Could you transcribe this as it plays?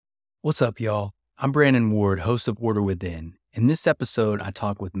What's up, y'all? I'm Brandon Ward, host of Order Within. In this episode, I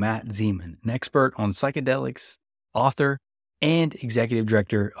talk with Matt Zemon, an expert on psychedelics, author, and executive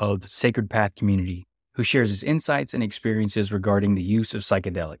director of Sacred Path Community, who shares his insights and experiences regarding the use of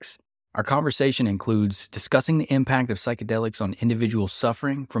psychedelics. Our conversation includes discussing the impact of psychedelics on individuals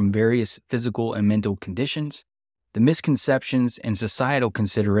suffering from various physical and mental conditions, the misconceptions and societal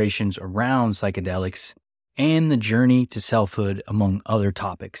considerations around psychedelics, and the journey to selfhood, among other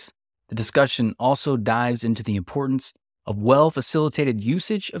topics. The discussion also dives into the importance of well-facilitated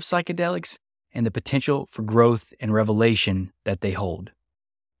usage of psychedelics and the potential for growth and revelation that they hold.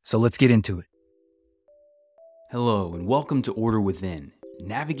 So let's get into it. Hello, and welcome to Order Within,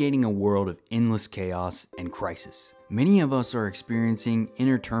 navigating a world of endless chaos and crisis. Many of us are experiencing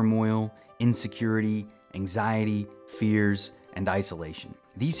inner turmoil, insecurity, anxiety, fears, and isolation.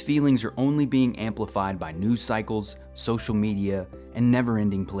 These feelings are only being amplified by news cycles, social media, and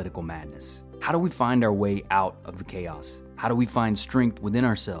never-ending political madness. How do we find our way out of the chaos? How do we find strength within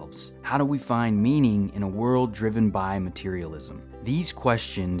ourselves? How do we find meaning in a world driven by materialism? These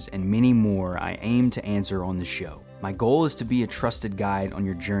questions and many more I aim to answer on the show. My goal is to be a trusted guide on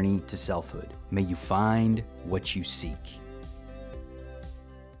your journey to selfhood. May you find what you seek.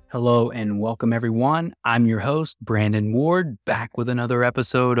 Hello and welcome, everyone. I'm your host, Brandon Ward, back with another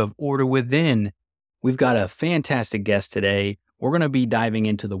episode of Order Within. We've got a fantastic guest today. We're going to be diving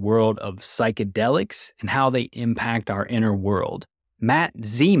into the world of psychedelics and how they impact our inner world. Matt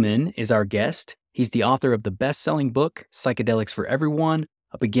Zemon is our guest. He's the author of the best-selling book, Psychedelics for Everyone,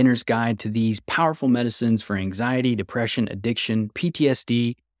 a beginner's guide to these powerful medicines for anxiety, depression, addiction,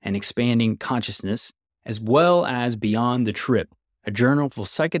 PTSD, and expanding consciousness, as well as Beyond the Trip, a journal for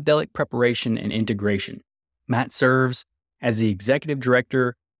psychedelic preparation and integration. Matt serves as the executive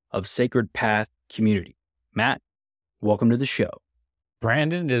director of Sacred Path Community. Matt, welcome to the show.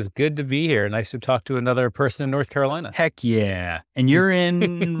 Brandon, it is good to be here. Nice to talk to another person in North Carolina. Heck yeah. And you're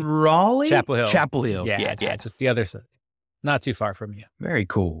in Raleigh? Chapel Hill. Chapel Hill. Yeah, just the other side. Not too far from you. Very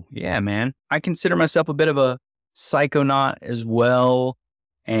cool. Yeah, man. I consider myself a bit of a psychonaut as well.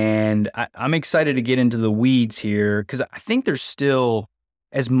 And I'm excited to get into the weeds here because I think there's still,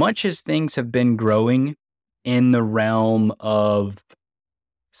 as much as things have been growing in the realm of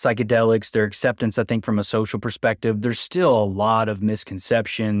psychedelics, their acceptance, I think from a social perspective, there's still a lot of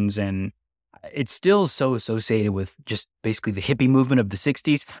misconceptions, and it's still so associated with just basically the hippie movement of the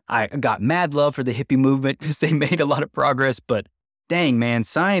 60s. I got mad love for the hippie movement because they made a lot of progress, but dang, man,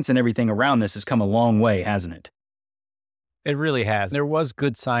 science and everything around this has come a long way, hasn't it? It really has. There was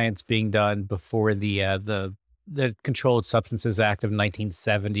good science being done before the Controlled Substances Act of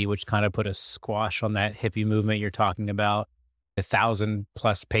 1970, which kind of put a squash on that hippie movement you're talking about.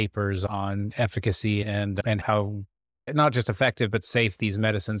 1,000+ papers on efficacy and how not just effective but safe these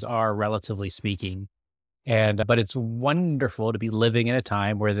medicines are, relatively speaking. But it's wonderful to be living in a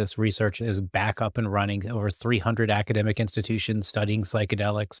time where this research is back up and running. Over 300 academic institutions studying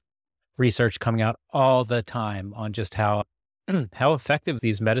psychedelics, research coming out all the time on just how effective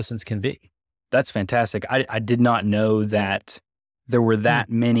these medicines can be. That's fantastic. I did not know that there were that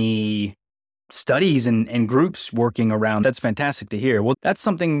many studies and groups working around. That's fantastic to hear. Well, that's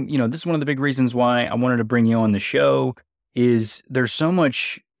something, this is one of the big reasons why I wanted to bring you on the show is there's so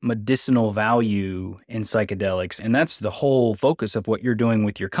much medicinal value in psychedelics. And that's the whole focus of what you're doing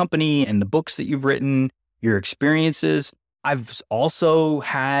with your company and the books that you've written, your experiences. I've also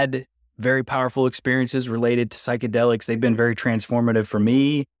had very powerful experiences related to psychedelics. They've been very transformative for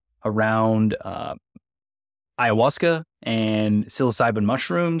me around ayahuasca and psilocybin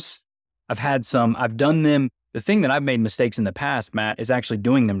mushrooms. I've done them. The thing that I've made mistakes in the past, Matt, is actually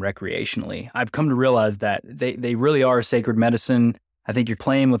doing them recreationally. I've come to realize that they really are a sacred medicine. I think you're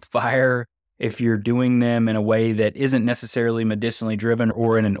playing with fire if you're doing them in a way that isn't necessarily medicinally driven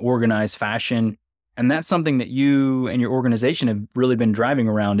or in an organized fashion. And that's something that you and your organization have really been driving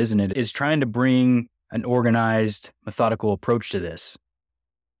around, isn't it? Is trying to bring an organized, methodical approach to this.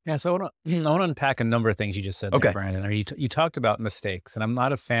 Yeah, so I want to unpack a number of things you just said there, Brandon. You talked about mistakes, and I'm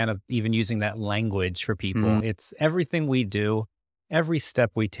not a fan of even using that language for people. It's everything we do, every step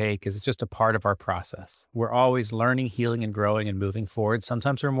we take is just a part of our process. We're always learning, healing, and growing and moving forward.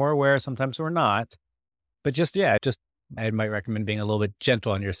 Sometimes we're more aware, sometimes we're not. But I might recommend being a little bit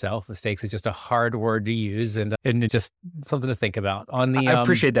gentle on yourself. Mistakes is just a hard word to use and it's just something to think about. I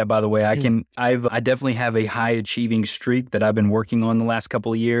appreciate that, by the way. I definitely have a high achieving streak that I've been working on the last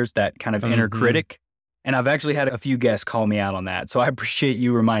couple of years, that kind of inner critic. And I've actually had a few guests call me out on that. So I appreciate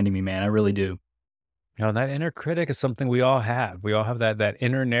you reminding me, man. I really do. That inner critic is something we all have. We all have that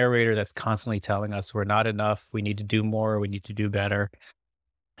inner narrator that's constantly telling us we're not enough. We need to do more. We need to do better.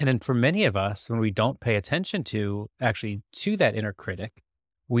 And then for many of us, when we don't pay attention to that inner critic,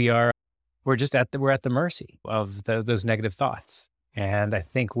 we're at the mercy of those negative thoughts. And I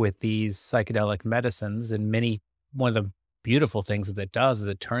think with these psychedelic medicines and one of the beautiful things that it does is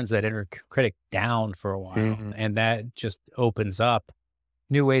it turns that inner critic down for a while. Mhm. And that just opens up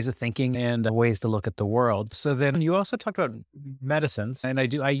new ways of thinking and ways to look at the world. So then you also talked about medicines, and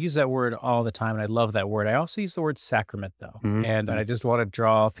I use that word all the time, and I love that word. I also use the word sacrament though. And Mhm. I just want to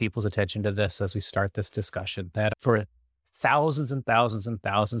draw people's attention to this as we start this discussion, that for thousands and thousands and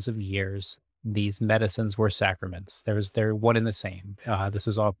thousands of years, these medicines were sacraments. They're one and the same. This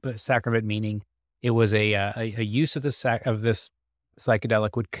was all sacrament, meaning it was a use of this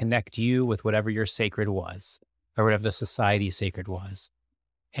psychedelic would connect you with whatever your sacred was, or whatever the society's sacred was.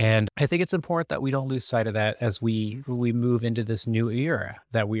 And I think it's important that we don't lose sight of that as we move into this new era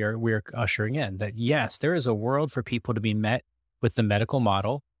that we're ushering in. That yes, there is a world for people to be met with the medical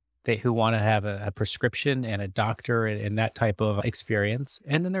model, who want to have a prescription and a doctor and that type of experience.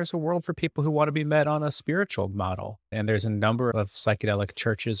 And then there's a world for people who want to be met on a spiritual model. And there's a number of psychedelic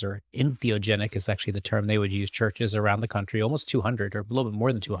churches, or entheogenic is actually the term they would use, churches around the country, almost 200 or a little bit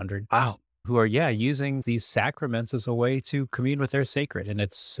more than 200. Wow. Who are, using these sacraments as a way to commune with their sacred. And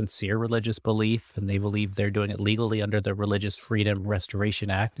it's sincere religious belief, and they believe they're doing it legally under the Religious Freedom Restoration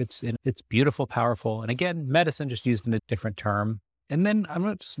Act. It's beautiful, powerful. And again, medicine just used in a different term. And then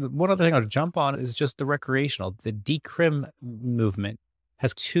one other thing I'll jump on is just the recreational. The decrim movement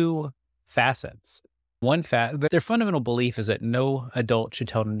has two facets. Their fundamental belief is that no adult should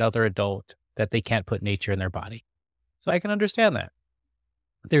tell another adult that they can't put nature in their body. So I can understand that.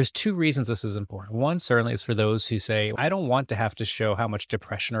 There's two reasons this is important. One certainly is for those who say, I don't want to have to show how much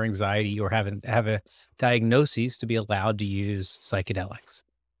depression or anxiety or have a diagnosis to be allowed to use psychedelics.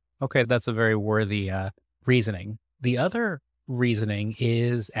 Okay, that's a very worthy reasoning. The other reasoning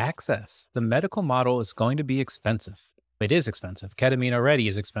is access. The medical model is going to be expensive. It is expensive. Ketamine already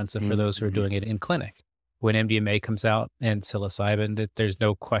is expensive for those who are doing it in clinic. When MDMA comes out and psilocybin, there's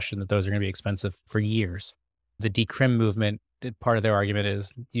no question that those are going to be expensive for years. The decrim movement, part of their argument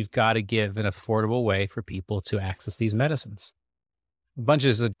is you've got to give an affordable way for people to access these medicines.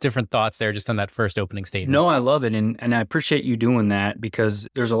 Bunches of different thoughts there just on that first opening statement. No, I love it. And I appreciate you doing that because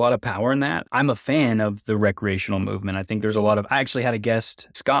there's a lot of power in that. I'm a fan of the recreational movement. I think there's I actually had a guest,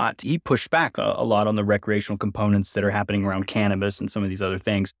 Scott, he pushed back a lot on the recreational components that are happening around cannabis and some of these other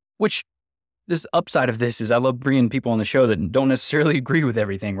things, which this upside of this is I love bringing people on the show that don't necessarily agree with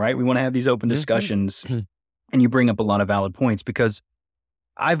everything, right? We want to have these open discussions. And you bring up a lot of valid points because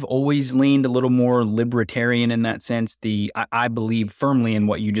I've always leaned a little more libertarian in that sense. I believe firmly in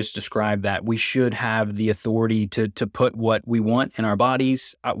what you just described, that we should have the authority to put what we want in our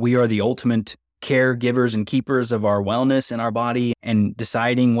bodies. We are the ultimate caregivers and keepers of our wellness in our body, and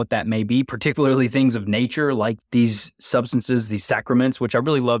deciding what that may be, particularly things of nature like these substances, these sacraments, which I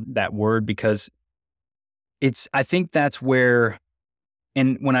really love that word because I think that's where.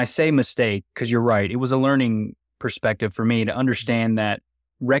 And when I say mistake, because you're right, it was a learning perspective for me to understand that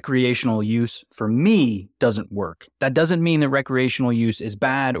recreational use for me doesn't work. That doesn't mean that recreational use is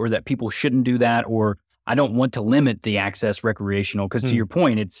bad or that people shouldn't do that, or I don't want to limit the access recreational, because to your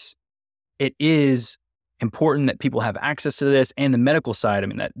point, it is important that people have access to this. And the medical side, I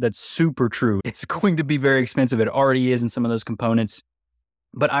mean, that's super true. It's going to be very expensive. It already is in some of those components.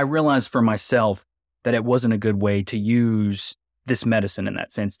 But I realized for myself that it wasn't a good way to use this medicine in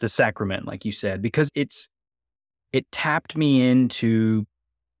that sense, the sacrament, like you said, because it tapped me into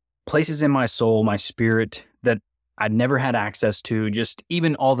places in my soul, my spirit that I'd never had access to. Just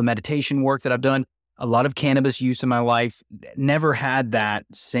even all the meditation work that I've done, a lot of cannabis use in my life, never had that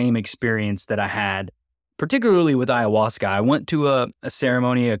same experience that I had, particularly with ayahuasca. I went to a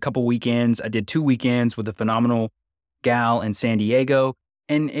ceremony a couple weekends. I did 2 weekends with a phenomenal gal in San Diego.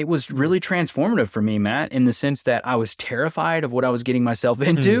 And it was really transformative for me, Matt, in the sense that I was terrified of what I was getting myself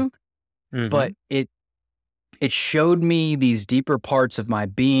into, but it showed me these deeper parts of my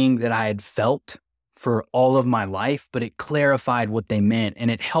being that I had felt for all of my life, but it clarified what they meant, and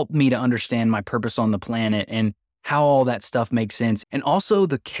it helped me to understand my purpose on the planet and how all that stuff makes sense. And also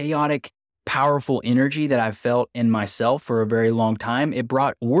the chaotic, powerful energy that I felt in myself for a very long time, it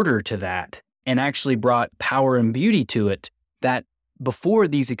brought order to that and actually brought power and beauty to it that before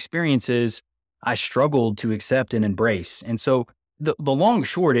these experiences, I struggled to accept and embrace. And so the long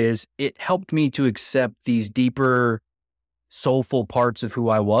short is it helped me to accept these deeper, soulful parts of who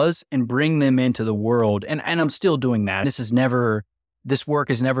I was and bring them into the world. And I'm still doing that. This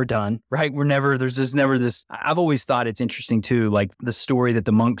work is never done, right? I've always thought it's interesting too, like the story that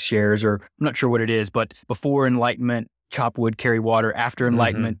the monk shares, or I'm not sure what it is, but before enlightenment, chop wood, carry water. After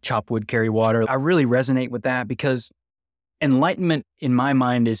enlightenment, chop wood, carry water. I really resonate with that because enlightenment in my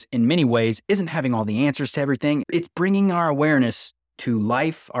mind is in many ways isn't having all the answers to everything. It's bringing our awareness to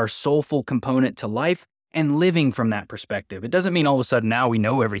life, our soulful component to life, and living from that perspective. It doesn't mean all of a sudden now we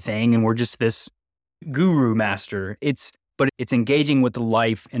know everything and we're just this guru master. But it's engaging with the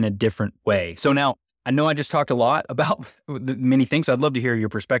life in a different way. So now I know I just talked a lot about many things. I'd love to hear your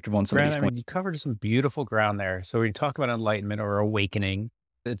perspective on some of these points. You covered some beautiful ground there. So when you talk about enlightenment or awakening,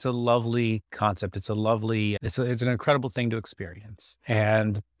 it's a lovely concept. It's an incredible thing to experience.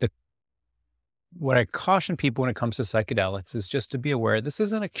 And what I caution people when it comes to psychedelics is just to be aware, this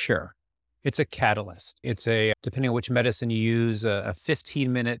isn't a cure. It's a catalyst. It's depending on which medicine you use, a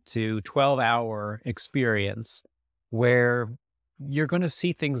 15-minute to 12-hour experience where you're going to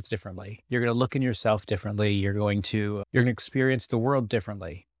see things differently. You're going to look in yourself differently. You're going to experience the world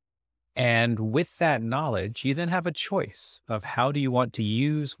differently. And with that knowledge, you then have a choice of how do you want to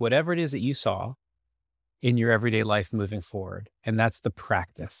use whatever it is that you saw in your everyday life moving forward. And that's the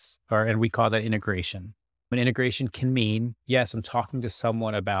practice, and we call that integration. And integration can mean, yes, I'm talking to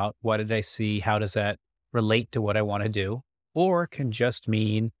someone about what did I see? How does that relate to what I want to do? Or can just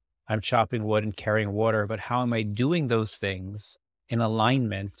mean I'm chopping wood and carrying water, but how am I doing those things in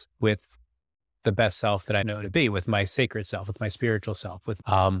alignment with the best self that I know to be, with my sacred self, with my spiritual self, with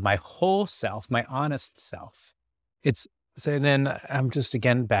my whole self, my honest self. So then I'm just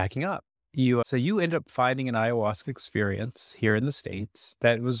again backing up. So you end up finding an ayahuasca experience here in the States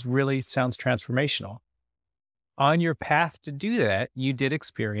that sounds transformational. On your path to do that, you did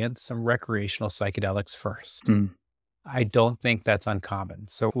experience some recreational psychedelics first. I don't think that's uncommon.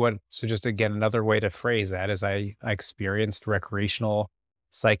 So just again, another way to phrase that is I experienced recreational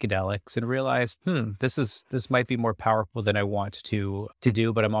psychedelics and realized, this might be more powerful than I want to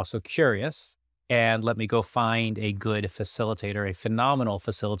do, but I'm also curious. And let me go find a good facilitator, a phenomenal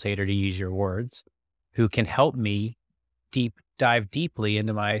facilitator, to use your words, who can help me dive deeply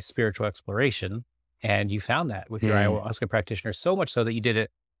into my spiritual exploration. And you found that with your ayahuasca practitioner, so much so that you did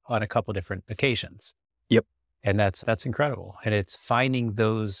it on a couple different occasions. Yep. And that's incredible. And it's finding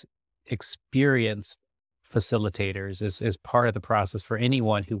those experienced facilitators is part of the process for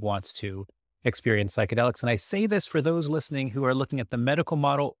anyone who wants to experience psychedelics. And I say this for those listening who are looking at the medical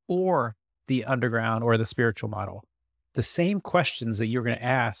model or the underground or the spiritual model. The same questions that you're going to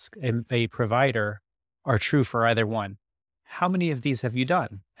ask a provider are true for either one. How many of these have you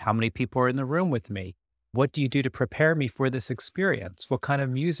done? How many people are in the room with me? What do you do to prepare me for this experience? What kind of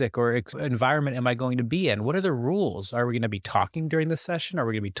music or environment am I going to be in? What are the rules? Are we going to be talking during this session? Are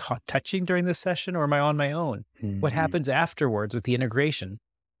we going to be touching during this session? Or am I on my own? What happens afterwards with the integration?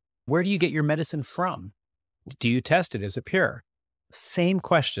 Where do you get your medicine from? Do you test it? Is it pure? Same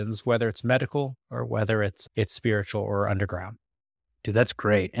questions, whether it's medical or whether it's spiritual or underground. Dude, that's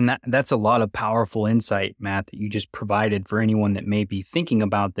great. And that's a lot of powerful insight, Matt, that you just provided for anyone that may be thinking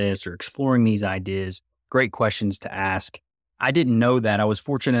about this or exploring these ideas. Great questions to ask. I didn't know that. I was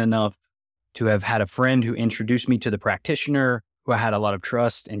fortunate enough to have had a friend who introduced me to the practitioner who I had a lot of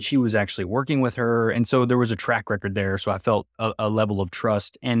trust, and she was actually working with her. And so there was a track record there. So I felt a level of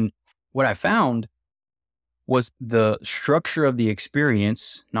trust. And what I found was the structure of the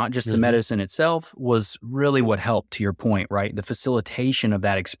experience, not just the medicine itself, was really what helped, to your point, right? The facilitation of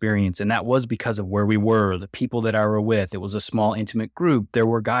that experience. And that was because of where we were, the people that I were with. It was a small, intimate group. There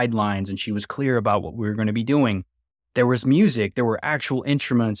were guidelines, and she was clear about what we were going to be doing. There was music. There were actual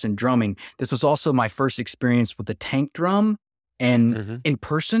instruments and drumming. This was also my first experience with the tank drum and in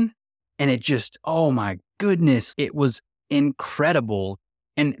person. And it just, oh my goodness, it was incredible.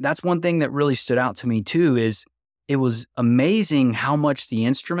 And that's one thing that really stood out to me too, is it was amazing how much the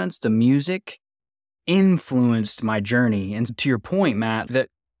instruments, the music influenced my journey. And to your point, Matt, that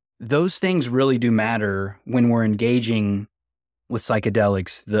those things really do matter when we're engaging with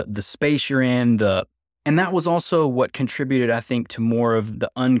psychedelics, the space you're in, and that was also what contributed, I think, to more of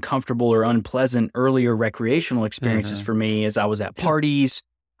the uncomfortable or unpleasant earlier recreational experiences for me as I was at parties.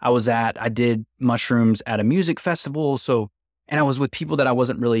 I did mushrooms at a music festival. And I was with people that I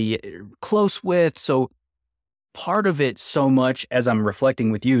wasn't really close with. So part of it, so much as I'm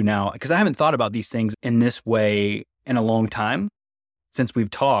reflecting with you now, because I haven't thought about these things in this way in a long time since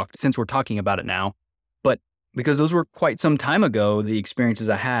we're talking about it now. But because those were quite some time ago, the experiences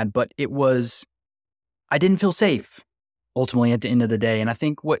I had, but I didn't feel safe ultimately at the end of the day. And I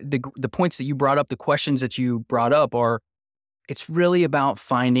think what the points that you brought up, the questions that you brought up it's really about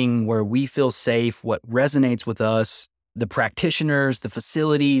finding where we feel safe, what resonates with us, the practitioners, the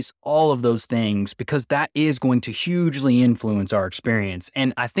facilities, all of those things, because that is going to hugely influence our experience.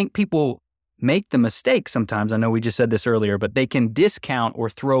 And I think people make the mistake sometimes. I know we just said this earlier, but they can discount or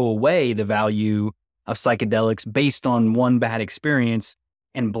throw away the value of psychedelics based on one bad experience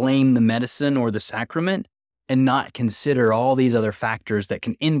and blame the medicine or the sacrament and not consider all these other factors that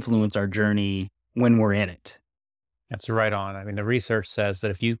can influence our journey when we're in it. That's right on. I mean, the research says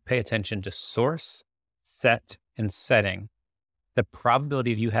that if you pay attention to source, set, and setting, the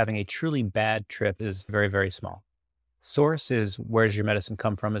probability of you having a truly bad trip is very, very small. Source is, where does your medicine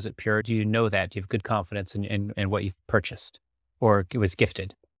come from? Is it pure? Do you know that? Do you have good confidence in what you've purchased or it was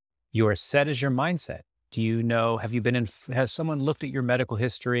gifted? Your set is your mindset. Do you know, has someone looked at your medical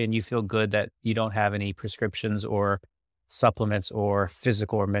history and you feel good that you don't have any prescriptions or supplements or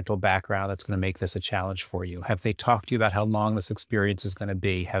physical or mental background that's going to make this a challenge for you? Have they talked to you about how long this experience is going to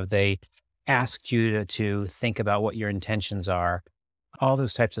be? Have they asked you to think about what your intentions are? All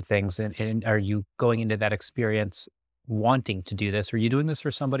those types of things. And are you going into that experience wanting to do this? Or are you doing this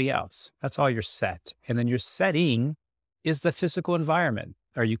for somebody else? That's all your set. And then your setting is the physical environment.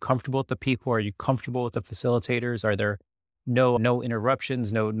 Are you comfortable with the people? Are you comfortable with the facilitators? Are there no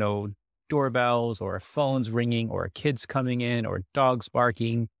interruptions, no doorbells or phones ringing or kids coming in or dogs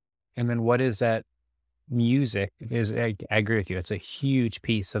barking? And then what is that music is? I agree with you. It's a huge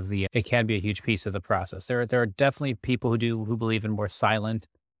piece of it can be a huge piece of the process. There are definitely people who believe in more silent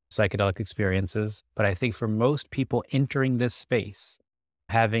psychedelic experiences. But I think for most people entering this space,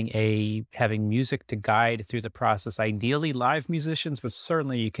 having music to guide through the process, ideally live musicians, but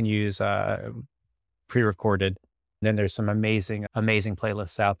certainly you can use pre-recorded. Then there's some amazing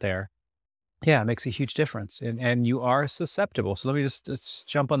playlists out there. Yeah, it makes a huge difference. And you are susceptible. So let me just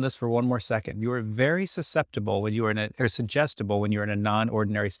jump on this for one more second. You are very susceptible when you are suggestible when you're in a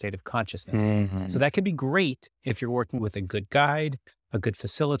non-ordinary state of consciousness. Mm-hmm. So that could be great if you're working with a good guide, a good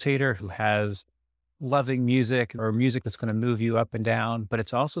facilitator who has loving music or music that's going to move you up and down. But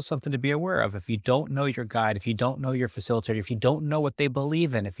it's also something to be aware of. If you don't know your guide, if you don't know your facilitator, if you don't know what they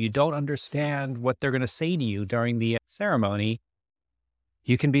believe in, if you don't understand what they're going to say to you during the ceremony,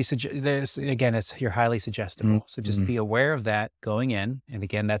 you can be, you're highly suggestible. Mm-hmm. So just be aware of that going in. And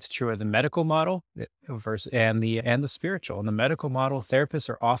again, that's true of the medical model and the spiritual. In the medical model, therapists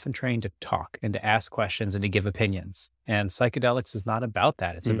are often trained to talk and to ask questions and to give opinions. And psychedelics is not about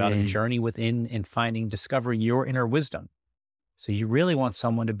that. It's about a journey within and discovering your inner wisdom. So you really want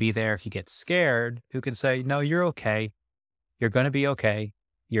someone to be there if you get scared, who can say, no, you're okay. You're going to be okay.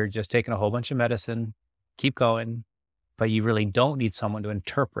 You're just taking a whole bunch of medicine. Keep going. But you really don't need someone to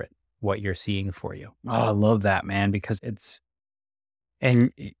interpret what you're seeing for you. Oh, I love that, man, because it's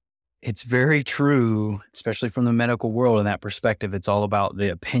very true, especially from the medical world in that perspective. It's all about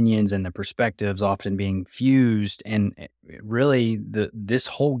the opinions and the perspectives often being fused. And really this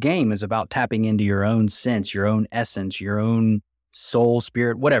whole game is about tapping into your own sense, your own essence, your own soul,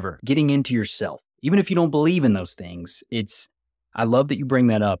 spirit, whatever, getting into yourself. Even if you don't believe in those things, I love that you bring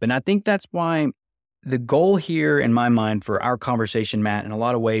that up. And I think that's why the goal here in my mind for our conversation, Matt, in a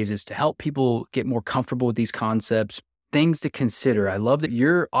lot of ways is to help people get more comfortable with these concepts, things to consider. I love that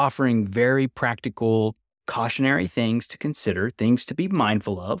you're offering very practical, cautionary things to consider, things to be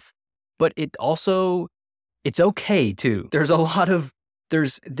mindful of, but it's okay too.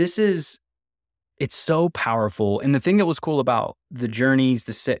 It's so powerful. And the thing that was cool about the journeys,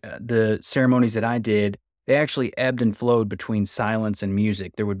 the ceremonies that I did, they actually ebbed and flowed between silence and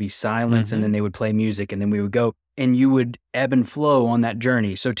music. There would be silence and then they would play music and then we would go and you would ebb and flow on that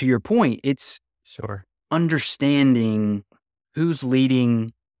journey. So to your point, it's understanding who's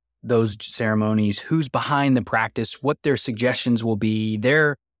leading those ceremonies, who's behind the practice, what their suggestions will be,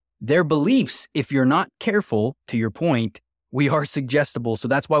 their beliefs. If you're not careful, to your point, we are suggestible. So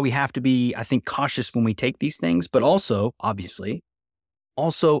that's why we have to be, I think, cautious when we take these things, but also, obviously,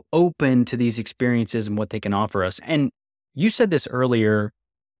 open to these experiences and what they can offer us. And you said this earlier,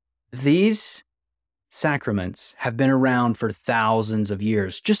 these sacraments have been around for thousands of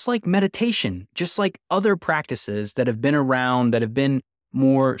years, just like meditation, just like other practices that have been around, that have been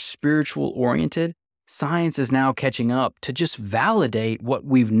more spiritual oriented. Science is now catching up to just validate what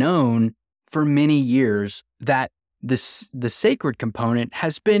we've known for many years, that the sacred component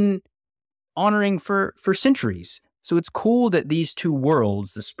has been honoring for centuries. So it's cool that these two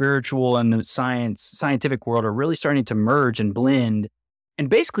worlds, the spiritual and the scientific world, are really starting to merge and blend and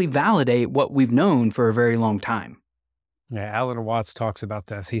basically validate what we've known for a very long time. Yeah, Alan Watts talks about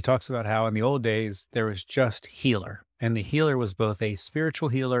this. He talks about how in the old days, there was just healer. And the healer was both a spiritual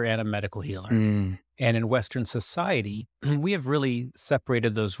healer and a medical healer. And in Western society, we have really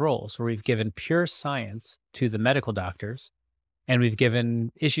separated those roles, where we've given pure science to the medical doctors, and we've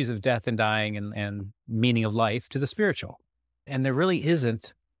given issues of death and dying and meaning of life to the spiritual. And there really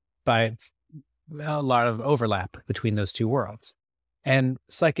isn't, by a lot of overlap between those two worlds. And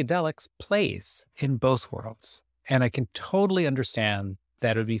psychedelics plays in both worlds. And I can totally understand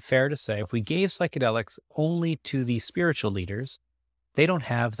that it would be fair to say if we gave psychedelics only to the spiritual leaders, they don't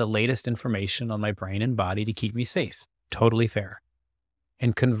have the latest information on my brain and body to keep me safe. Totally fair.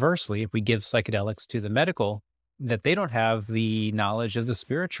 And conversely, if we give psychedelics to the medical, that they don't have the knowledge of the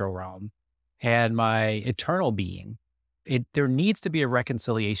spiritual realm and my eternal being. There needs to be a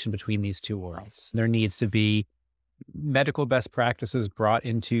reconciliation between these two worlds. There needs to be medical best practices brought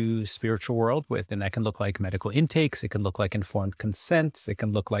into spiritual world with, and that can look like medical intakes. It can look like informed consents. It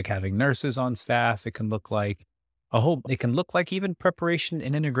can look like having nurses on staff. It can look like it can look like even preparation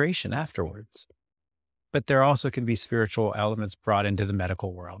and integration afterwards. But there also can be spiritual elements brought into the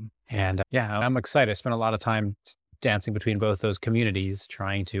medical world. And I'm excited. I spent a lot of time dancing between both those communities,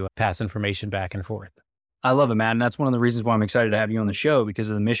 trying to pass information back and forth. I love it, Matt. And that's one of the reasons why I'm excited to have you on the show, because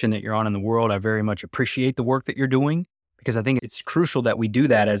of the mission that you're on in the world. I very much appreciate the work that you're doing, because I think it's crucial that we do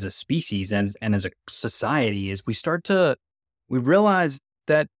that as a species and as a society, as we realize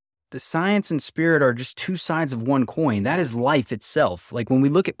that the science and spirit are just two sides of one coin. That is life itself. Like when we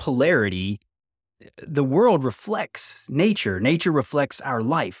look at polarity, the world reflects nature. Nature reflects our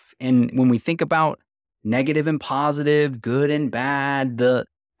life. And when we think about negative and positive, good and bad, the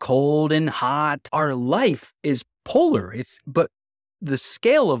cold and hot, our life is polar. But the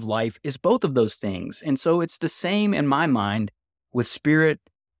scale of life is both of those things. And so it's the same in my mind with spirit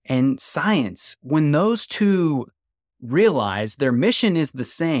and science. When those two realize their mission is the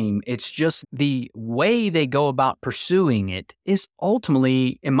same, it's just the way they go about pursuing it is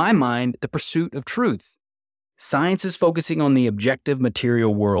ultimately, in my mind, the pursuit of truth. Science is focusing on the objective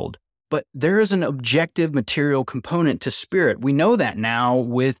material world, but there is an objective material component to spirit. We know that now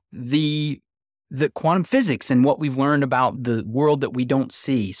with the quantum physics and what we've learned about the world that we don't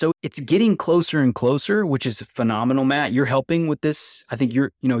see. So it's getting closer and closer, which is phenomenal, Matt. You're helping with this. I think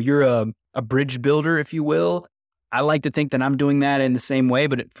you're a bridge builder, if you will. I like to think that I'm doing that in the same way,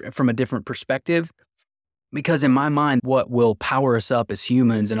 but from a different perspective. Because in my mind, what will power us up as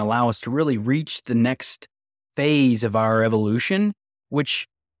humans and allow us to really reach the next phase of our evolution, which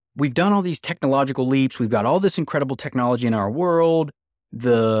we've done all these technological leaps. We've got all this incredible technology in our world.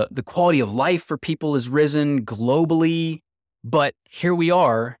 The quality of life for people has risen globally. But here we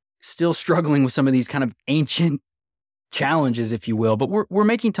are still struggling with some of these kind of ancient challenges, if you will. But we're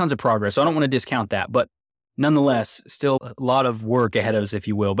making tons of progress. So I don't want to discount that. But nonetheless, still a lot of work ahead of us, if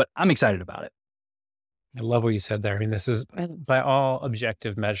you will. But I'm excited about it. I love what you said there. I mean, this is, by all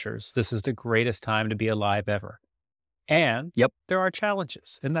objective measures, this is the greatest time to be alive ever. And there are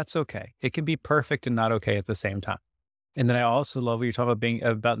challenges, and that's okay. It can be perfect and not okay at the same time. And then I also love what you're talking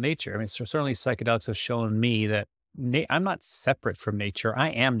about nature. I mean, certainly psychedelics have shown me that I'm not separate from nature. I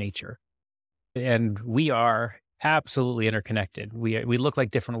am nature. And we are absolutely interconnected. We look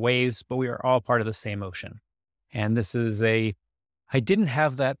like different waves, but we are all part of the same ocean. And this is I didn't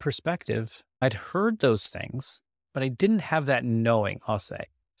have that perspective. I'd heard those things, but I didn't have that knowing, I'll say.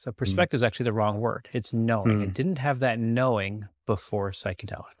 So perspective is actually the wrong word. It's knowing. I didn't have that knowing before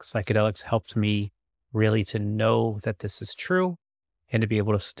psychedelics. Psychedelics helped me really to know that this is true and to be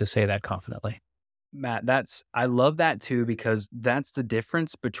able to say that confidently. Matt, I love that too, because that's the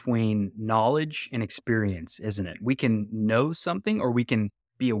difference between knowledge and experience, isn't it? We can know something or we can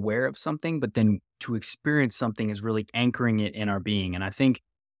be aware of something, but then to experience something is really anchoring it in our being. And I think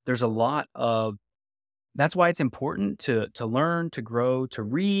there's that's why it's important to learn, to grow, to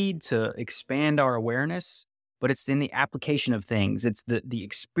read, to expand our awareness, but it's in the application of things. It's the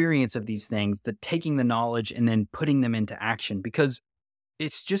experience of these things, the taking the knowledge and then putting them into action, because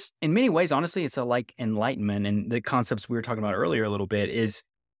it's just, in many ways, honestly, it's like enlightenment and the concepts we were talking about earlier a little bit is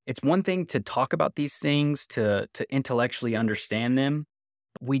it's one thing to talk about these things, to intellectually understand them.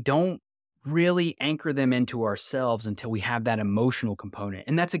 But we don't really anchor them into ourselves until we have that emotional component.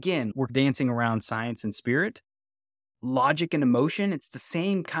 And that's, again, we're dancing around science and spirit. Logic and emotion, it's the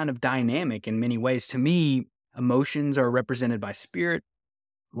same kind of dynamic in many ways. To me, emotions are represented by spirit.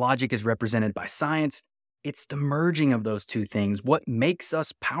 Logic is represented by science. It's the merging of those two things. What makes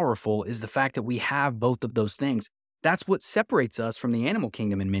us powerful is the fact that we have both of those things. That's what separates us from the animal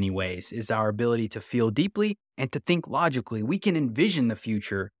kingdom in many ways, is our ability to feel deeply and to think logically. We can envision the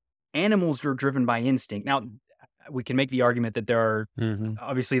future. Animals are driven by instinct. Now, we can make the argument that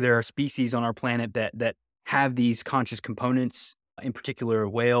obviously there are species on our planet that have these conscious components, in particular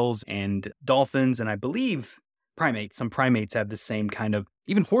whales and dolphins, and I believe some primates have the same kind of,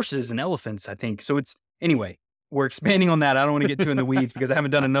 even horses and elephants, I think. So anyway, we're expanding on that. I don't want to get too in the weeds because I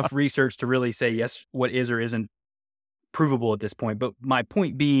haven't done enough research to really say, yes, what is or isn't provable at this point. But my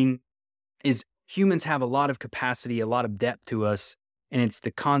point being is humans have a lot of capacity, a lot of depth to us. And it's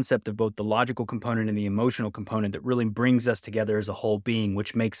the concept of both the logical component and the emotional component that really brings us together as a whole being,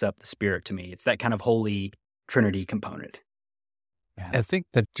 which makes up the spirit to me. It's that kind of holy trinity component. Yeah. I think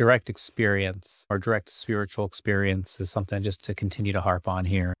the direct experience or direct spiritual experience is something just to continue to harp on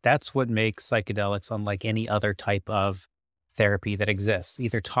here. That's what makes psychedelics unlike any other type of therapy that exists,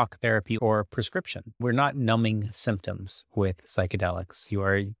 either talk therapy or prescription. We're not numbing symptoms with psychedelics. You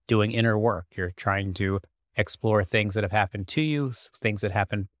are doing inner work. You're trying to explore things that have happened to you, things that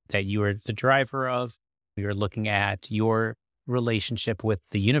happened that you are the driver of. You're looking at your relationship with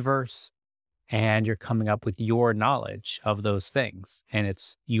the universe, and you're coming up with your knowledge of those things. And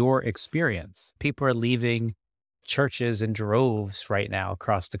it's your experience. People are leaving churches in droves right now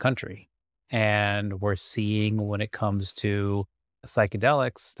across the country. And we're seeing when it comes to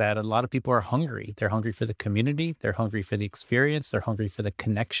psychedelics that a lot of people are hungry. They're hungry for the community. They're hungry for the experience. They're hungry for the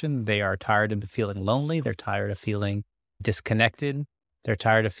connection. They are tired of feeling lonely. They're tired of feeling disconnected. They're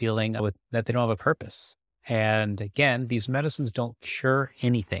tired of feeling that they don't have a purpose. And again, these medicines don't cure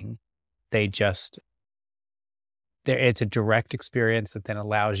anything. It's a direct experience that then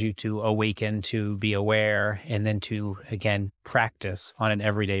allows you to awaken, to be aware, and then to, again, practice on an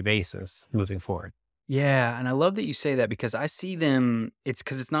everyday basis moving forward. Yeah, and I love that you say that because I see them, it's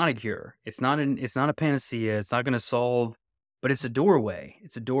because it's not a cure. It's not a panacea. It's not going to solve, but it's a doorway.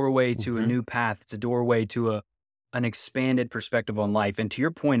 It's a doorway to a new path. It's a doorway to an expanded perspective on life. And to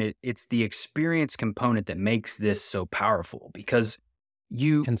your point, it's the experience component that makes this so powerful because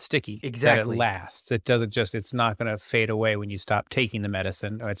and sticky. Exactly. That it lasts. It doesn't it's not going to fade away when you stop taking the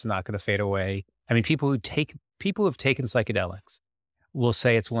medicine, or it's not going to fade away. I mean, people who've taken psychedelics will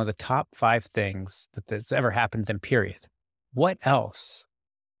say it's one of the top 5 things that's ever happened to them, period. What else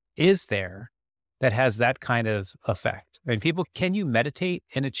is there that has that kind of effect? I mean, can you meditate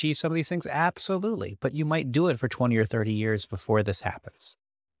and achieve some of these things? Absolutely. But you might do it for 20 or 30 years before this happens.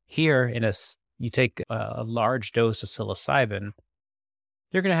 Here, you take a large dose of psilocybin,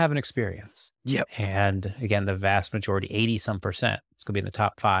 you're going to have an experience. Yep. And again, the vast majority, 80% it's going to be in the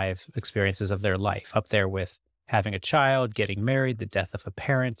top 5 experiences of their life, up there with having a child, getting married, the death of a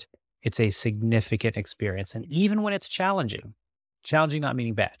parent. It's a significant experience. And even when it's challenging not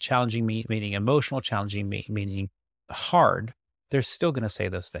meaning bad, challenging meaning emotional, challenging meaning hard, they're still going to say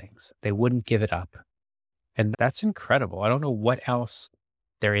those things. They wouldn't give it up. And that's incredible. I don't know what else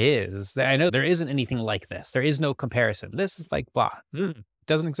there is. I know there isn't anything like this. There is no comparison. This is like blah.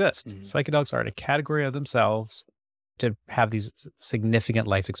 Doesn't exist. Psychedelics are in a category of themselves to have these significant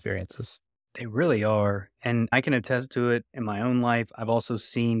life experiences. They really are. And I can attest to it in my own life. I've also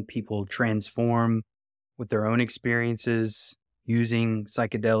seen people transform with their own experiences using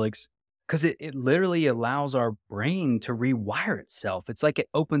psychedelics because it literally allows our brain to rewire itself. It's like it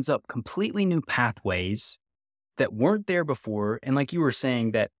opens up completely new pathways that weren't there before. And like you were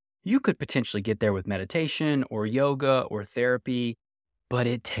saying, that you could potentially get there with meditation or yoga or therapy. But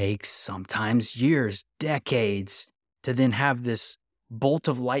it takes sometimes years, decades to then have this bolt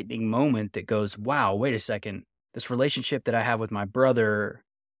of lightning moment that goes, wow, wait a second. This relationship that I have with my brother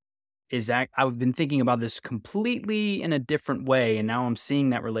I've been thinking about this completely in a different way. And now I'm seeing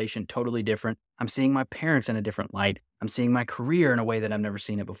that relation totally different. I'm seeing my parents in a different light. I'm seeing my career in a way that I've never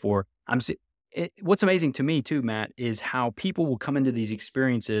seen it before. What's amazing to me too, Matt, is how people will come into these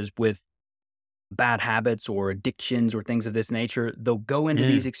experiences with bad habits or addictions or things of this nature. They'll go into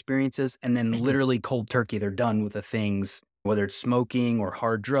these experiences and then literally cold turkey, they're done with the things, whether it's smoking or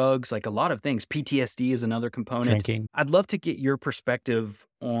hard drugs, like a lot of things. PTSD is another component. Drinking. I'd love to get your perspective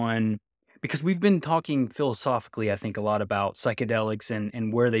on, because we've been talking philosophically, I think, a lot about psychedelics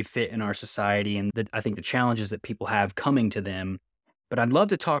and where they fit in our society and I think the challenges that people have coming to them. But I'd love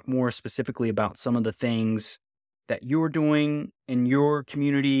to talk more specifically about some of the things that you're doing in your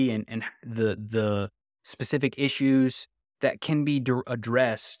community and the specific issues that can be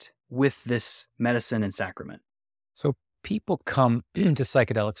addressed with this medicine and sacrament. So people come into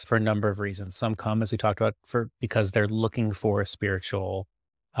psychedelics for a number of reasons. Some come, as we talked about, because they're looking for a spiritual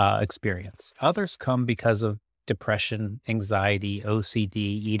experience. Others come because of depression, anxiety, OCD,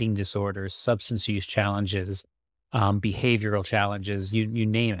 eating disorders, substance use challenges, behavioral challenges, you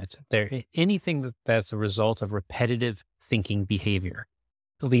name it. Anything that's a result of repetitive thinking behavior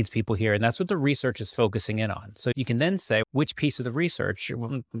leads people here. And that's what the research is focusing in on. So you can then say, which piece of the research,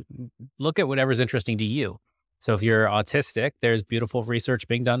 look at whatever's interesting to you. So if you're autistic, there's beautiful research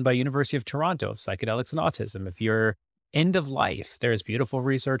being done by University of Toronto of psychedelics and autism. If you're end of life, there's beautiful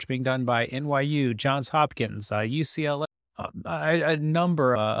research being done by NYU, Johns Hopkins, UCLA, a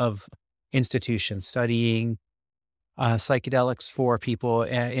number of institutions studying psychedelics for people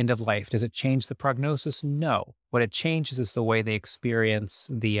end of life. Does it change the prognosis? No. What it changes is the way they experience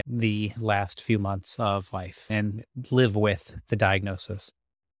the last few months of life and live with the diagnosis.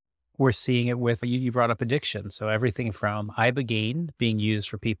 We're seeing it with, you brought up addiction. So everything from ibogaine being used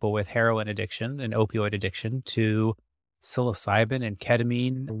for people with heroin addiction and opioid addiction to psilocybin and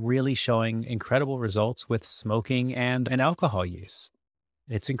ketamine really showing incredible results with smoking and alcohol use.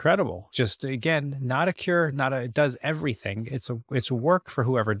 It's incredible. Just again, not a cure, it does everything. It's work for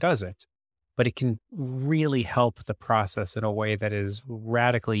whoever does it, but it can really help the process in a way that is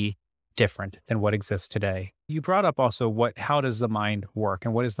radically different than what exists today. You brought up also how does the mind work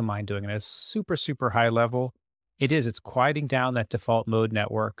and what is the mind doing? And at a super, super high level, it's quieting down that default mode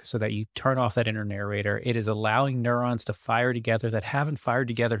network so that you turn off that inner narrator. It is allowing neurons to fire together that haven't fired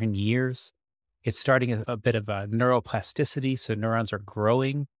together in years. It's starting a bit of a neuroplasticity, so neurons are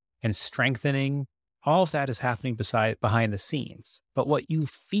growing and strengthening. All of that is happening behind the scenes. But what you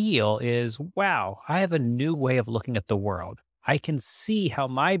feel is, wow, I have a new way of looking at the world. I can see how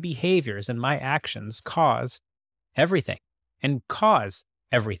my behaviors and my actions caused everything and cause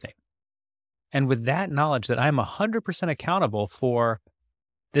everything. And with that knowledge that I'm 100% accountable for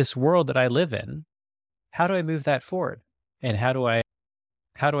this world that I live in, how do I move that forward? And how do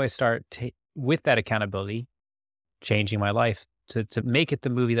I start with that accountability, changing my life to make it the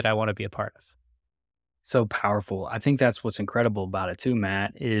movie that I want to be a part of? So powerful. I think that's what's incredible about it too,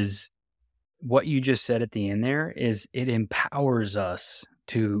 Matt, is what you just said at the end there is it empowers us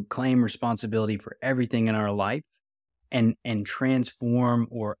to claim responsibility for everything in our life and transform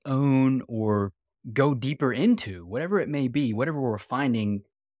or own or go deeper into whatever it may be, whatever we're finding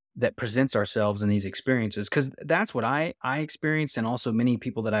that presents ourselves in these experiences. Because that's what I experienced, and also many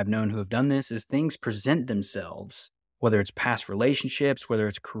people that I've known who have done this, is things present themselves, whether it's past relationships, whether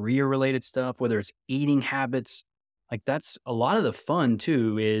it's career related stuff, whether it's eating habits. Like that's a lot of the fun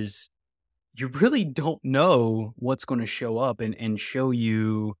too, is you really don't know what's going to show up and show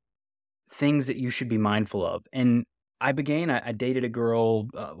you things that you should be mindful of. And I dated a girl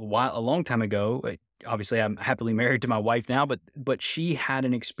a long time ago. Obviously, I'm happily married to my wife now, but she had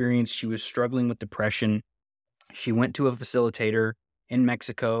an experience. She was struggling with depression. She went to a facilitator in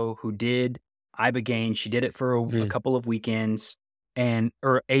Mexico who did ibogaine. She did it for a couple of weekends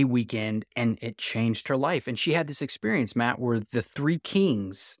or a weekend, and it changed her life. And she had this experience, Matt, where the three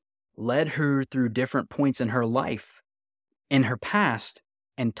kings led her through different points in her life, in her past,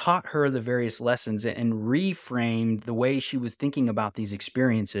 and taught her the various lessons and reframed the way she was thinking about these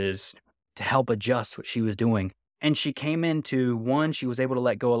experiences to help adjust what she was doing. And she came into one, she was able to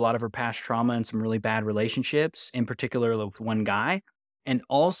let go a lot of her past trauma and some really bad relationships, in particular with one guy, and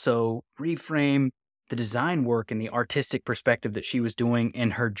also reframe the design work and the artistic perspective that she was doing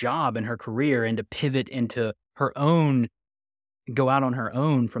in her job and her career, and to pivot into her own, go out on her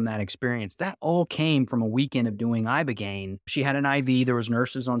own from that experience. That all came from a weekend of doing ibogaine. She had an IV, there was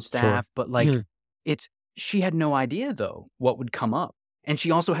nurses on staff, but she had no idea though what would come up. And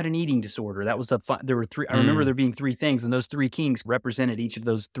she also had an eating disorder. That was there were three, I remember there being three things, and those three kings represented each of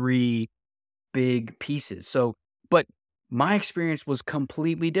those three big pieces. So, but my experience was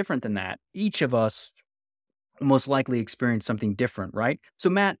completely different than that. Each of us most likely experienced something different, right? So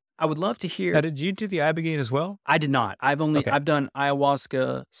Matt, I would love to hear. Now, did you do the ibogaine as well? I did not. I've done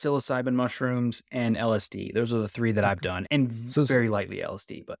ayahuasca, psilocybin mushrooms, and LSD. Those are the three that I've done, and very lightly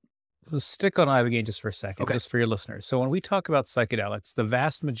LSD. But so stick on ibogaine just for a second, just for your listeners. So when we talk about psychedelics, the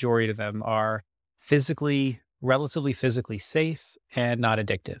vast majority of them are relatively physically safe and not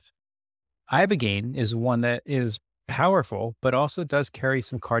addictive. Ibogaine is one that is powerful, but also does carry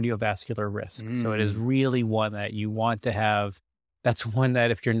some cardiovascular risk. So it is really one that you want to have. That's one that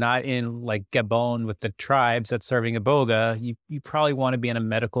if you're not in like Gabon with the tribes that's serving iboga, you probably want to be in a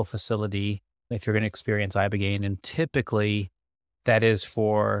medical facility if you're going to experience ibogaine. And typically that is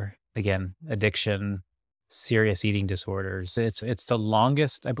for, again, addiction, serious eating disorders. It's the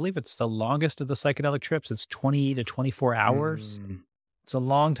longest, I believe it's the longest of the psychedelic trips. It's 20 to 24 hours. It's a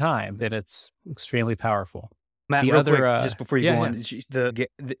long time, and it's extremely powerful. Matt, real quick, just before you go on,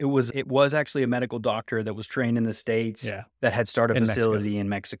 it was actually a medical doctor that was trained in the States that had started a facility in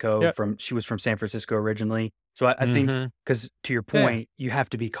Mexico. She was from San Francisco originally. So I think, because to your point, you have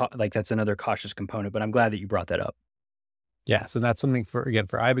to be that's another cautious component, but I'm glad that you brought that up. Yeah. So that's something for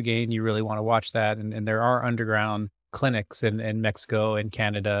ibogaine, you really want to watch that. And there are underground clinics in Mexico and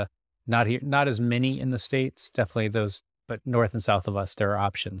Canada, not as many in the States, definitely those, but north and south of us, there are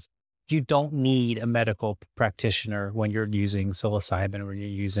options. You don't need a medical practitioner when you're using psilocybin or when you're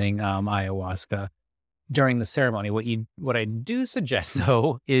using ayahuasca. during the ceremony. What I do suggest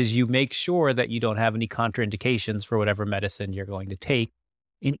though is you make sure that you don't have any contraindications for whatever medicine you're going to take.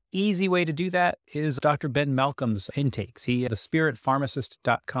 An easy way to do that is Dr. Ben Malcolm's intakes. The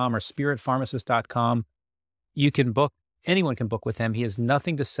spiritpharmacist.com or spiritpharmacist.com. Anyone can book with him. He has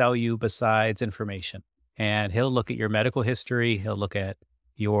nothing to sell you besides information. And he'll look at your medical history. He'll look at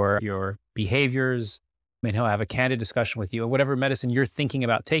your behaviors. I mean, he'll have a candid discussion with you on whatever medicine you're thinking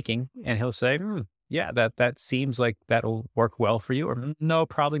about taking. And he'll say, yeah, that seems like that'll work well for you. Or no,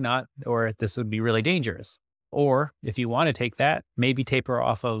 probably not. Or this would be really dangerous. Or if you want to take that, maybe taper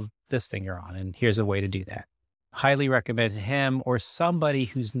off of this thing you're on. And here's a way to do that. Highly recommend him or somebody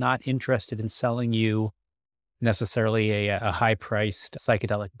who's not interested in selling you necessarily a high-priced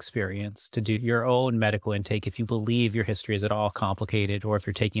psychedelic experience to do your own medical intake if you believe your history is at all complicated or if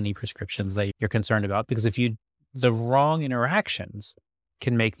you're taking any prescriptions that you're concerned about. Because the wrong interactions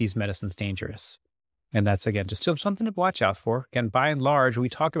can make these medicines dangerous. And that's, again, just something to watch out for. Again, by and large, when we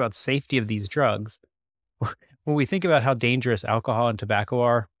talk about safety of these drugs, when we think about how dangerous alcohol and tobacco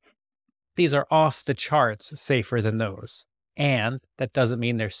are, these are off the charts safer than those. And that doesn't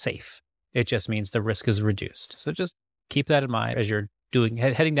mean they're safe. It just means the risk is reduced. So just keep that in mind as you're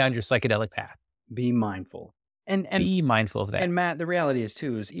heading down your psychedelic path. Be mindful. And be mindful of that. And Matt, the reality is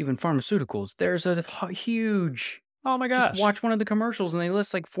too, is even pharmaceuticals, there's a huge, oh my gosh. Just watch one of the commercials and they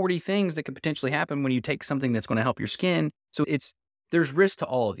list like 40 things that could potentially happen when you take something that's going to help your skin. So there's risk to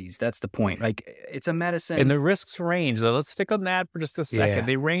all of these. That's the point. Like, it's a medicine. And the risks range. So let's stick on that for just a second. Yeah.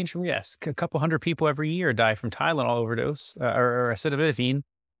 They range from, a couple hundred people every year die from Tylenol overdose or acetaminophen.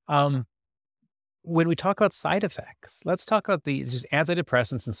 When we talk about side effects, let's talk about just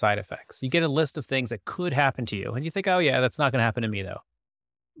antidepressants and side effects. You get a list of things that could happen to you and you think, oh yeah, that's not going to happen to me though.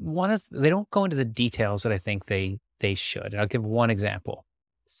 One is they don't go into the details that I think they should. And I'll give one example.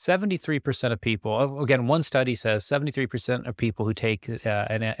 73% of people, again, one study says 73% of people who take an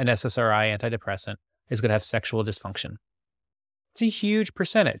SSRI antidepressant is going to have sexual dysfunction. It's a huge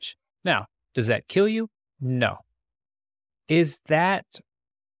percentage. Now, does that kill you? No. Is that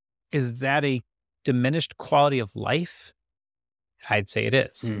a diminished quality of life? I'd say it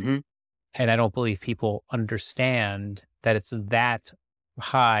is. Mm-hmm. And I don't believe people understand that it's that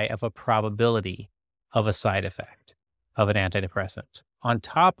high of a probability of a side effect of an antidepressant. On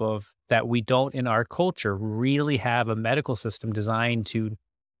top of that, we don't in our culture really have a medical system designed to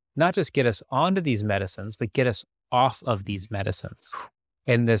not just get us onto these medicines, but get us off of these medicines.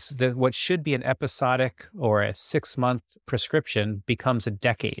 And what should be an episodic or a 6-month prescription becomes a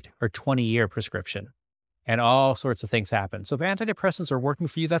decade or 20-year prescription. And all sorts of things happen. So if antidepressants are working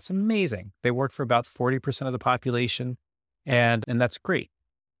for you, that's amazing. They work for about 40% of the population, and that's great.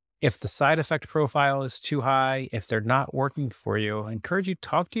 If the side effect profile is too high, if they're not working for you, I encourage you to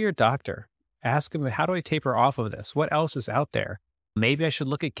talk to your doctor. Ask them, how do I taper off of this? What else is out there? Maybe I should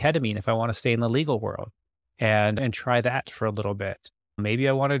look at ketamine if I want to stay in the legal world and try that for a little bit. Maybe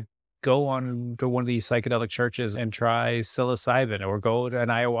I want to go on to one of these psychedelic churches and try psilocybin or go to an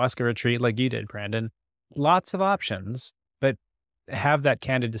ayahuasca retreat like you did, Brandon. Lots of options, but have that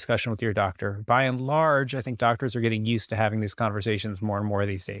candid discussion with your doctor. By and large, I think doctors are getting used to having these conversations more and more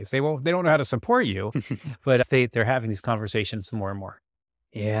these days. They don't know how to support you, but they're having these conversations more and more.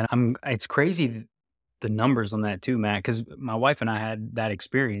 Yeah, it's crazy the numbers on that too, Matt, because my wife and I had that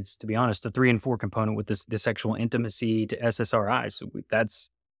experience, to be honest, the 3 and 4 component with the sexual intimacy to SSRIs. So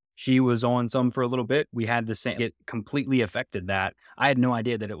she was on some for a little bit. We had the same, it completely affected that. I had no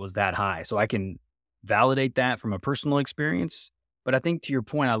idea that it was that high. So I can validate that from a personal experience. But I think to your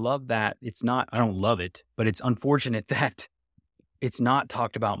point, I love that I don't love it, but it's unfortunate that it's not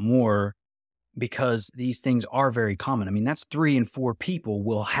talked about more because these things are very common. I mean, that's 3 and 4 people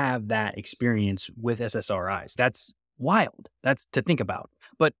will have that experience with SSRIs. That's wild. That's to think about.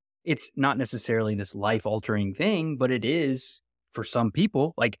 But it's not necessarily this life-altering thing, but it is for some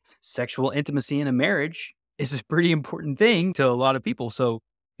people. Like, sexual intimacy in a marriage is a pretty important thing to a lot of people. So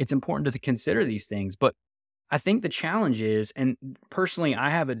it's important to consider these things. But I think the challenge is, and personally,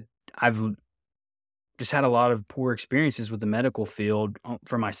 I've just had a lot of poor experiences with the medical field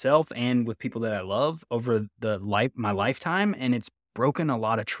for myself and with people that I love over my lifetime, and it's broken a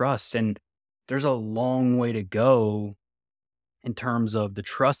lot of trust. And there's a long way to go in terms of the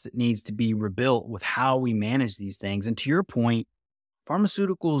trust that needs to be rebuilt with how we manage these things. And to your point,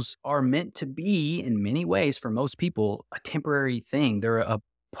 pharmaceuticals are meant to be, in many ways, for most people, a temporary thing. They're a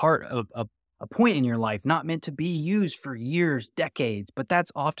part of a point in your life, not meant to be used for years, decades, but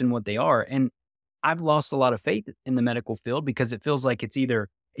that's often what they are. And I've lost a lot of faith in the medical field because it feels like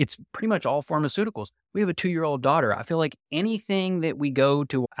it's pretty much all pharmaceuticals. We have a 2-year-old daughter. I feel like anything that we go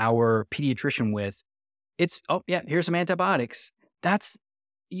to our pediatrician with, it's, oh, yeah, here's some antibiotics.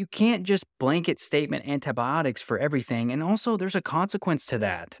 You can't just blanket statement antibiotics for everything. And also, there's a consequence to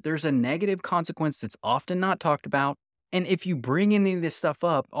that. There's a negative consequence that's often not talked about. And if you bring any of this stuff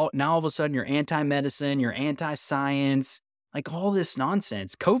up, now all of a sudden you're anti-medicine, you're anti-science, like all this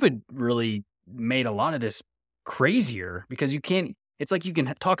nonsense. COVID really made a lot of this crazier because it's like you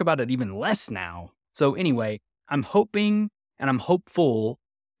can talk about it even less now. So anyway, I'm hoping and I'm hopeful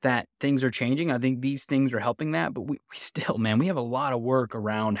that things are changing. I think these things are helping that, but we still, man, we have a lot of work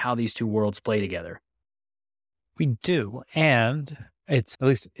around how these two worlds play together. We do. And it's, at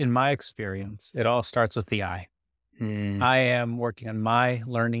least in my experience, it all starts with the I. I am working on my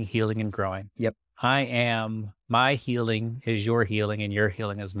learning, healing, and growing. Yep. My healing is your healing, and your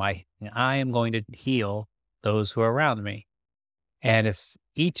healing is my healing. I am going to heal those who are around me. And if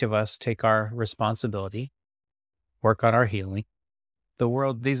each of us take our responsibility, work on our healing, the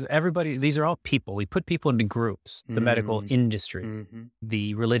world, these are all people. We put people into groups, the medical industry,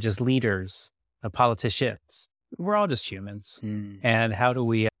 the religious leaders, the politicians. We're all just humans. And how do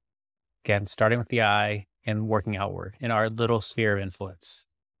we, again, starting with the I and working outward in our little sphere of influence.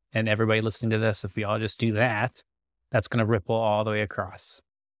 And everybody listening to this, if we all just do that, that's going to ripple all the way across.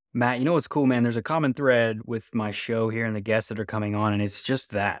 Matt, you know what's cool, man? There's a common thread with my show here and the guests that are coming on, and it's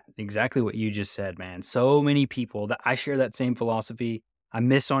just that, exactly what you just said, man. So many people that I share that same philosophy. I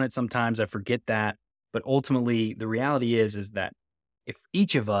miss on it sometimes. I forget that. But ultimately, the reality is that if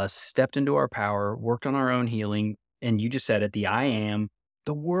each of us stepped into our power, worked on our own healing, and you just said it, the I am,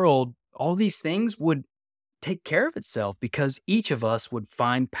 the world, all these things would take care of itself because each of us would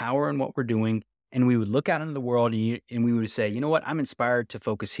find power in what we're doing. And we would look out into the world and we would say, you know what? I'm inspired to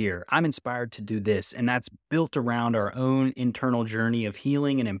focus here. I'm inspired to do this. And that's built around our own internal journey of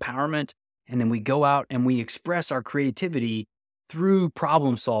healing and empowerment. And then we go out and we express our creativity through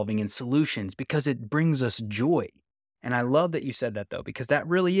problem solving and solutions because it brings us joy. And I love that you said that though, because that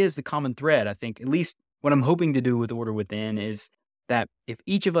really is the common thread. I think at least what I'm hoping to do with Order Within is that if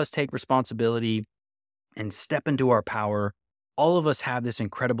each of us take responsibility and step into our power, all of us have this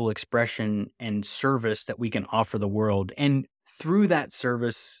incredible expression and service that we can offer the world. And through that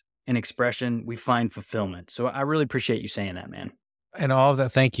service and expression, we find fulfillment. So I really appreciate you saying that, man. And all of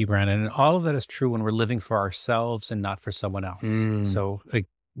that, thank you, Brandon. And all of that is true when we're living for ourselves and not for someone else. So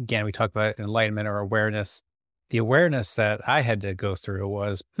again, we talk about enlightenment or awareness. The awareness that I had to go through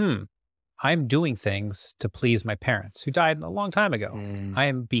was, I'm doing things to please my parents who died a long time ago. I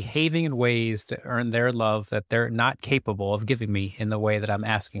am behaving in ways to earn their love that they're not capable of giving me in the way that I'm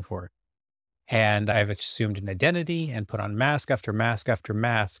asking for. And I've assumed an identity and put on mask after mask after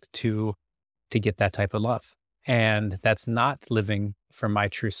mask to get that type of love. And that's not living for my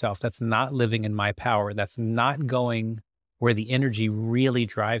true self. That's not living in my power. That's not going where the energy really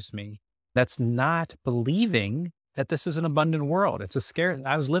drives me. That's not believing that this is an abundant world.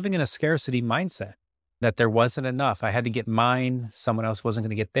 I was living in a scarcity mindset, that there wasn't enough. I had to get mine. Someone else wasn't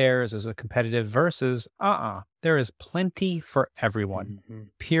going to get theirs. As a competitive versus, there is plenty for everyone,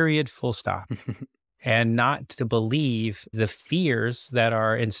 period, full stop. And not to believe the fears that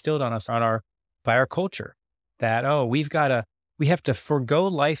are instilled on us by our culture that, we have to forego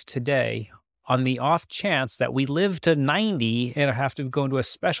life today on the off chance that we live to 90 and have to go into a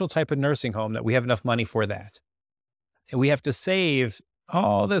special type of nursing home that we have enough money for that. And we have to save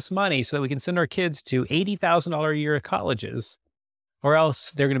all this money so that we can send our kids to $80,000 a year colleges, or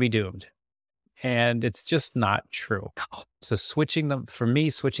else they're going to be doomed. And it's just not true. So switching that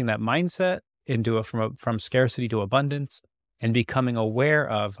mindset into from scarcity to abundance and becoming aware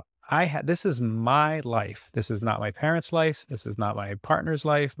of, this is my life. This is not my parents' life. This is not my partner's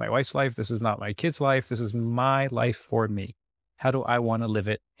life, my wife's life. This is not my kid's life. This is my life for me. How do I want to live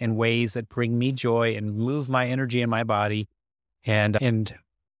it in ways that bring me joy and move my energy in my body? And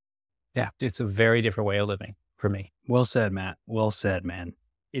yeah, it's a very different way of living for me. Well said, Matt. Well said, man.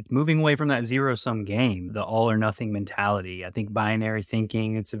 It's moving away from that zero-sum game, the all or nothing mentality. I think binary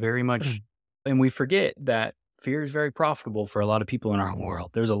thinking, it's a very much, and we forget that fear is very profitable for a lot of people in our world.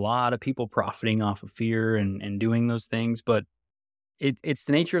 There's a lot of people profiting off of fear and doing those things, but it's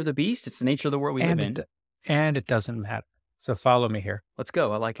the nature of the beast. It's the nature of the world we live in. And it doesn't matter. So follow me here. Let's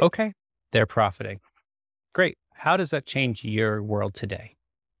go. I like it. Okay. They're profiting. Great. How does that change your world today?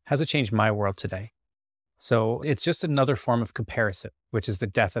 How does it change my world today? So it's just another form of comparison, which is the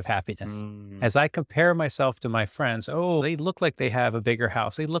death of happiness. As I compare myself to my friends, they look like they have a bigger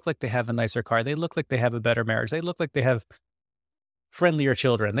house. They look like they have a nicer car. They look like they have a better marriage. They look like they have friendlier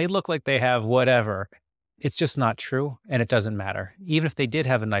children. They look like they have whatever. It's just not true, and it doesn't matter. Even if they did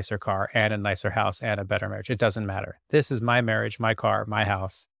have a nicer car and a nicer house and a better marriage, it doesn't matter. This is my marriage, my car, my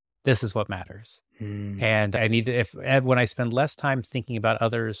house. This is what matters. Mm. And I need to, when I spend less time thinking about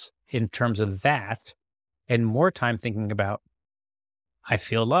others in terms of that and more time thinking about, I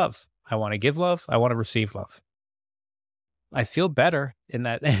feel love. I want to give love. I want to receive love. I feel better in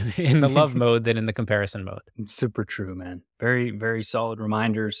that, in the love mode than in the comparison mode. Super true, man. Very, very solid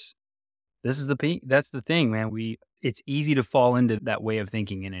reminders. This is that's the thing, man. It's easy to fall into that way of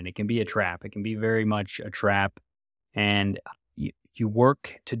thinking in it. It can be a trap. It can be very much a trap. And you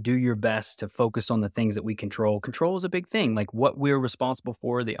work to do your best to focus on the things that we control. Control is a big thing, like what we're responsible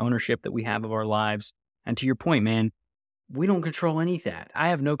for, the ownership that we have of our lives. And to your point, man, we don't control any of that. I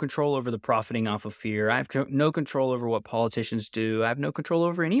have no control over the profiting off of fear. I have no control over what politicians do. I have no control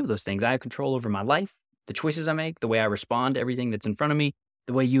over any of those things. I have control over my life, the choices I make, the way I respond to everything that's in front of me,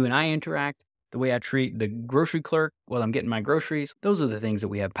 the way you and I interact, the way I treat the grocery clerk while I'm getting my groceries. Those are the things that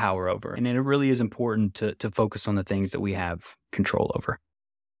we have power over. And it really is important to focus on the things that we have control over.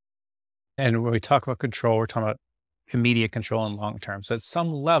 And when we talk about control, we're talking about immediate control and long term. So at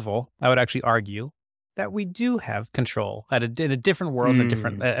some level, I would actually argue that we do have control in a different world, and a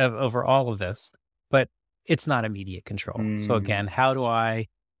different over all of this, but it's not immediate control. So again, how do I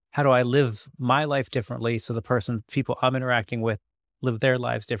live my life differently so the people I'm interacting with live their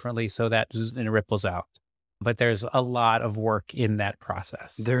lives differently so that it ripples out? But there's a lot of work in that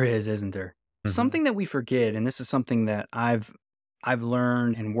process. There is, isn't there? Mm-hmm. Something that we forget, and this is something that I've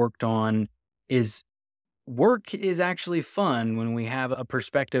learned and worked on, is work is actually fun when we have a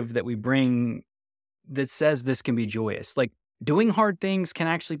perspective that we bring that says this can be joyous. Like doing hard things can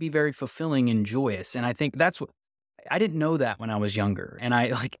actually be very fulfilling and joyous. And I think that's what I didn't know that when I was younger. And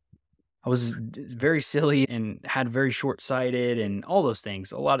I was very silly and had very short-sighted and all those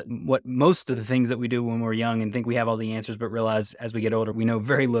things. Most of the things that we do when we're young and think we have all the answers, but realize as we get older, we know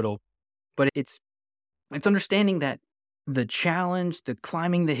very little. But it's understanding that the challenge, the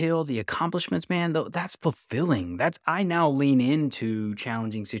climbing the hill, the accomplishments, man, that's fulfilling. I now lean into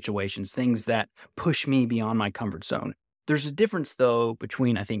challenging situations, things that push me beyond my comfort zone. There's a difference, though,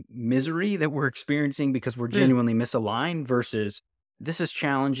 between, I think, misery that we're experiencing because we're genuinely misaligned versus this is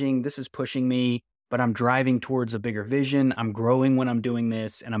challenging, this is pushing me, but I'm driving towards a bigger vision. I'm growing when I'm doing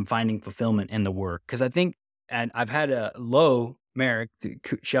this, and I'm finding fulfillment in the work. Because I think, and I've had a Lo, Merrick,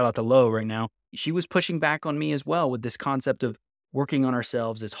 shout out to Lo right now, she was pushing back on me as well with this concept of working on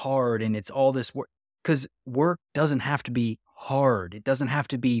ourselves is hard and it's all this work. Because work doesn't have to be hard. It doesn't have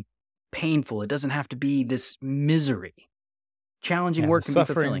to be painful. It doesn't have to be this misery. Challenging work can be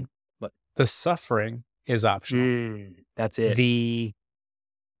fulfilling. But the suffering is optional. That's it.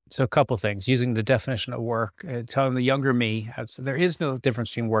 So a couple things, using the definition of work, telling the younger me, there is no difference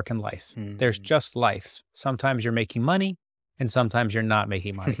between work and life. There's just life. Sometimes you're making money and sometimes you're not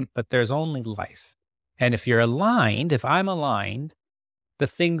making money, but there's only life. And if I'm aligned, the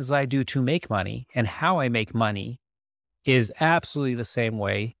things I do to make money and how I make money is absolutely the same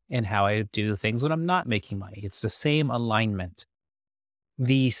way in how I do things when I'm not making money. It's the same alignment.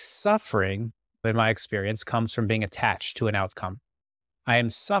 The suffering, in my experience, comes from being attached to an outcome. I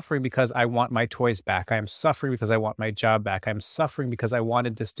am suffering because I want my toys back. I am suffering because I want my job back. I'm suffering because I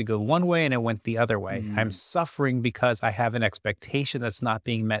wanted this to go one way and it went the other way. I'm suffering because I have an expectation that's not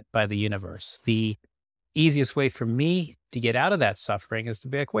being met by the universe. The easiest way for me to get out of that suffering is to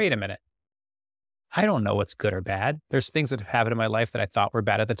be like, wait a minute. I don't know what's good or bad. There's things that have happened in my life that I thought were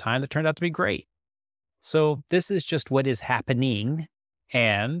bad at the time that turned out to be great. So this is just what is happening,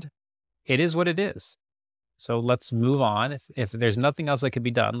 and it is what it is. So let's move on. If there's nothing else that could be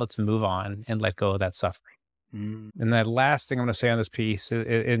done, let's move on and let go of that suffering. And that last thing I'm going to say on this piece,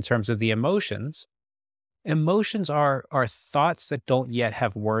 in terms of the emotions are thoughts that don't yet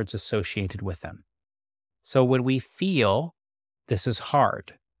have words associated with them. So when we feel this is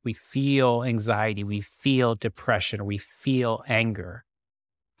hard, we feel anxiety, we feel depression, we feel anger,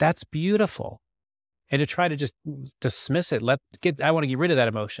 that's beautiful. And to try to just dismiss it, I want to get rid of that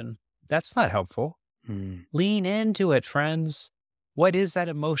emotion, that's not helpful. Lean into it, friends. What is that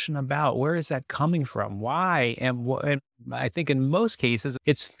emotion about? Where is that coming from? Why? And I think in most cases,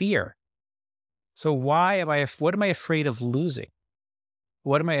 it's fear. So what am I afraid of losing?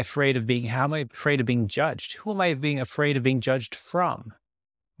 What am I afraid of being? How am I afraid of being judged? Who am I being afraid of being judged from?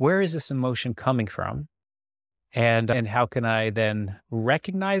 Where is this emotion coming from? And how can I then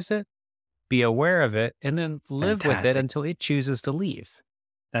recognize it, be aware of it, and then live with it until it chooses to leave?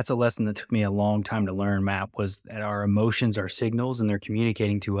 That's a lesson that took me a long time to learn, Matt, was that our emotions are signals and they're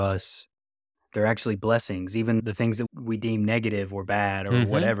communicating to us. They're actually blessings. Even the things that we deem negative or bad or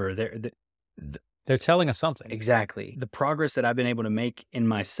whatever, they're telling us something. Exactly. The progress that I've been able to make in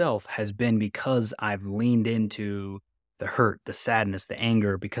myself has been because I've leaned into the hurt, the sadness, the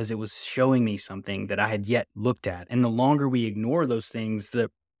anger, because it was showing me something that I had yet looked at. And the longer we ignore those things, the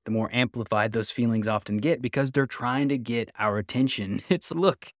more amplified those feelings often get because they're trying to get our attention. It's,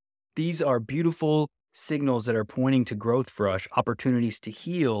 look, these are beautiful signals that are pointing to growth for us, opportunities to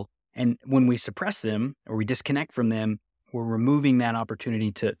heal. And when we suppress them or we disconnect from them, we're removing that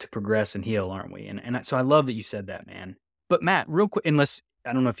opportunity to progress and heal, aren't we? So I love that you said that, man. But Matt, real quick, unless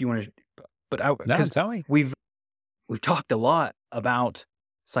I don't know if you want to, No, because tell me. we've talked a lot about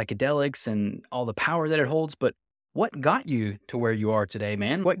psychedelics and all the power that it holds, but what got you to where you are today,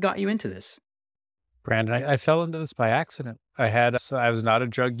 man? What got you into this? Brandon, I fell into this by accident. I was not a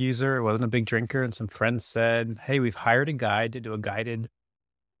drug user. I wasn't a big drinker. And some friends said, hey, we've hired a guide to do a guided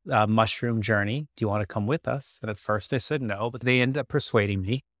mushroom journey. Do you want to come with us? And at first I said no, but they ended up persuading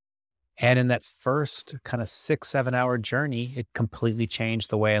me. And in that first kind of 6-7 hour journey, it completely changed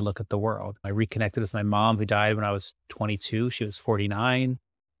the way I look at the world. I reconnected with my mom who died when I was 22. She was 49.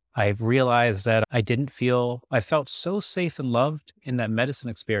 I've realized that I felt so safe and loved in that medicine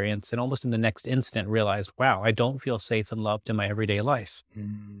experience. And almost in the next instant realized, wow, I don't feel safe and loved in my everyday life.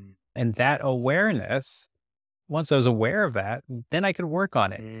 Mm. And that awareness, once I was aware of that, then I could work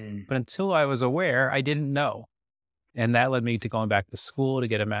on it. But until I was aware, I didn't know. And that led me to going back to school to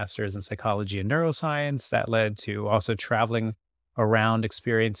get a master's in psychology and neuroscience. That led to also traveling around,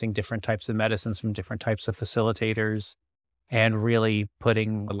 experiencing different types of medicines from different types of facilitators, and really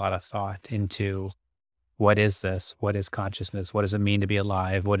putting a lot of thought into what is this? What is consciousness? What does it mean to be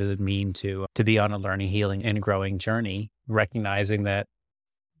alive? What does it mean to be on a learning, healing, and growing journey? Recognizing that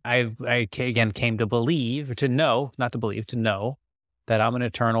I again came to believe, to know that I'm an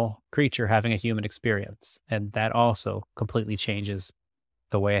eternal creature having a human experience. And that also completely changes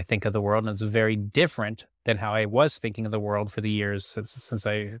the way I think of the world. And it's very different than how I was thinking of the world for the years since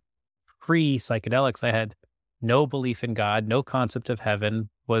I pre-psychedelics. I had no belief in God, no concept of heaven,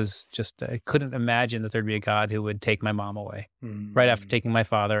 I couldn't imagine that there'd be a God who would take my mom away right after taking my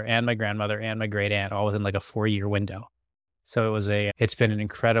father and my grandmother and my great aunt all within like a 4-year window. So it's been an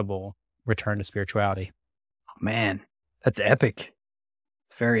incredible return to spirituality. Oh, man, that's epic.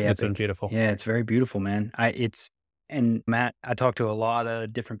 It's very epic. It's been beautiful. Yeah, it's very beautiful, man. And Matt, I talk to a lot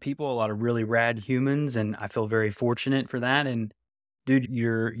of different people, a lot of really rad humans, and I feel very fortunate for that. And dude,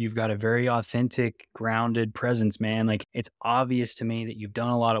 you've got a very authentic, grounded presence, man. Like, it's obvious to me that you've done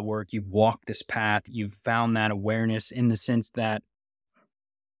a lot of work. You've walked this path. You've found that awareness in the sense that,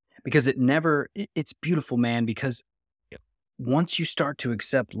 because it's beautiful, man, because once you start to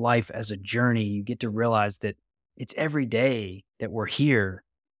accept life as a journey, you get to realize that it's every day that we're here.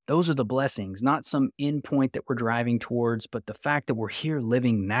 Those are the blessings, not some end point that we're driving towards, but the fact that we're here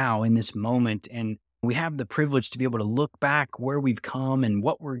living now in this moment. And we have the privilege to be able to look back where we've come and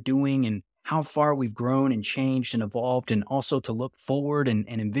what we're doing and how far we've grown and changed and evolved, and also to look forward and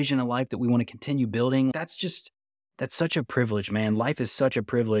envision a life that we want to continue building. That's such a privilege, man. Life is such a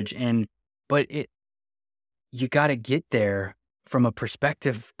privilege. But you got to get there from a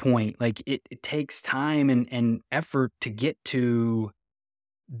perspective point. Like, it takes time and effort to get to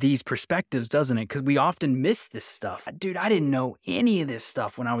these perspectives, doesn't it? Because we often miss this stuff. Dude, I didn't know any of this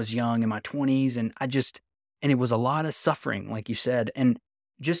stuff when I was young in my 20s. And it was a lot of suffering, like you said. And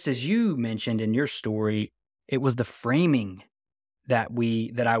just as you mentioned in your story, it was the framing the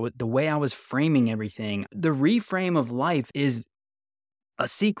way I was framing everything. The reframe of life is a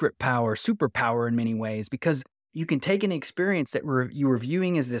superpower in many ways, because you can take an experience that you were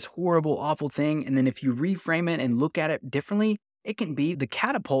viewing as this horrible, awful thing, and then if you reframe it and look at it differently, it can be the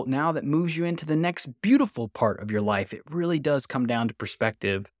catapult now that moves you into the next beautiful part of your life. It really does come down to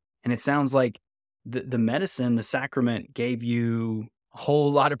perspective. And it sounds like the medicine, the sacrament, gave you a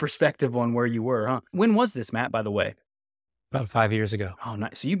whole lot of perspective on where you were, huh? When was this, Matt, by the way? About 5 years ago. Oh,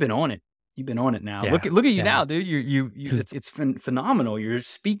 nice. So you've been on it. You've been on it now. Yeah, look at you now, dude. It's phenomenal. You're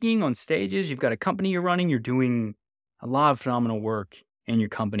speaking on stages. You've got a company you're running. You're doing a lot of phenomenal work in your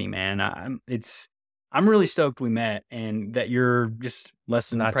company, man. I'm really stoked we met, and that you're just less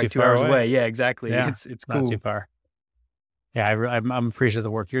than Not probably too 2 hours far away. Yeah, exactly. Yeah, It's cool. not too far. Yeah, I'm appreciative of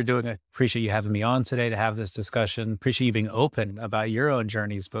the work you're doing. I appreciate you having me on today to have this discussion. Appreciate you being open about your own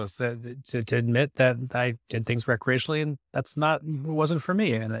journeys, both to admit that I did things recreationally and it wasn't for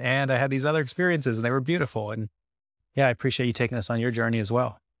me. And I had these other experiences and they were beautiful. And yeah, I appreciate you taking us on your journey as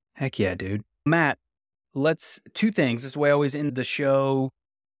well. Heck yeah, dude. Matt, two things. This is the way I always end the show.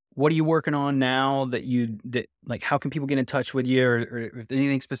 What are you working on now how can people get in touch with you, or if there's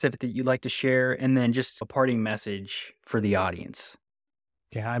anything specific that you'd like to share? And then just a parting message for the audience.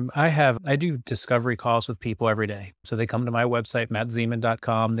 Yeah, I do discovery calls with people every day. So they come to my website,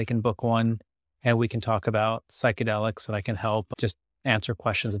 mattzemon.com. They can book one. and we can talk about psychedelics, and I can help just answer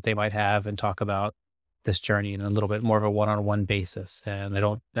questions that they might have and talk about this journey in a little bit more of a one-on-one basis. And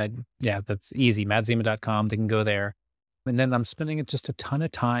that's easy. MattZemon.com. They can go there. And then I'm spending just a ton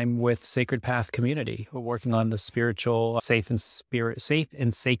of time with Sacred Path community. We're working on the spiritual, safe and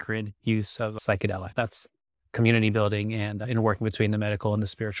sacred use of psychedelic. That's community building, and in working between the medical and the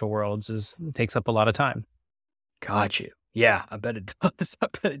spiritual worlds it takes up a lot of time. Got you. Yeah, I bet it does. I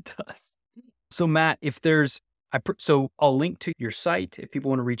bet it does. So Matt, so I'll link to your site if people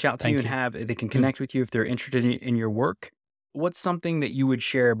want to reach out to you and they can connect with you if they're interested in your work. What's something that you would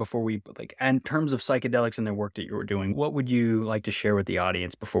share before in terms of psychedelics and the work that you were doing, what would you like to share with the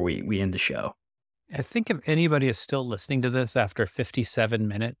audience before we end the show? I think if anybody is still listening to this after 57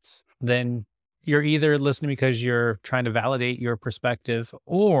 minutes, then you're either listening because you're trying to validate your perspective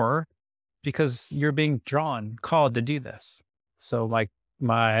or because you're being called to do this. So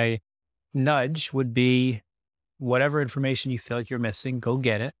my nudge would be whatever information you feel like you're missing, go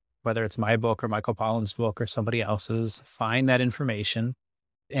get it. Whether it's my book or Michael Pollan's book or somebody else's, find that information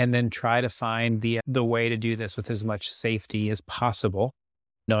and then try to find the way to do this with as much safety as possible,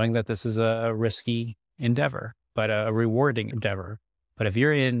 knowing that this is a risky endeavor, but a rewarding endeavor. But if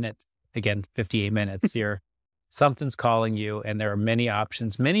you're in it, again, 58 minutes, something's calling you, and there are many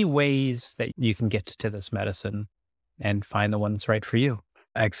options, many ways that you can get to this medicine and find the one that's right for you.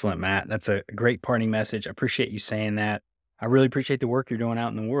 Excellent, Matt. That's a great parting message. I appreciate you saying that. I really appreciate the work you're doing out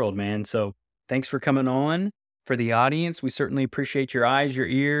in the world, man. So thanks for coming on. For the audience, we certainly appreciate your eyes, your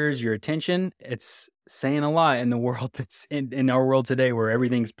ears, your attention. It's saying a lot in the world that's in our world today where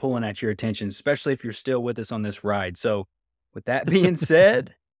everything's pulling at your attention, especially if you're still with us on this ride. So with that being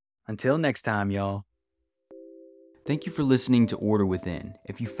said, until next time, y'all. Thank you for listening to Order Within.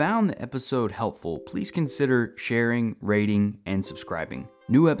 If you found the episode helpful, please consider sharing, rating, and subscribing.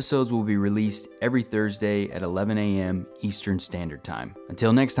 New episodes will be released every Thursday at 11 a.m. Eastern Standard Time.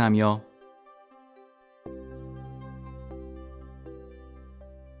 Until next time, y'all.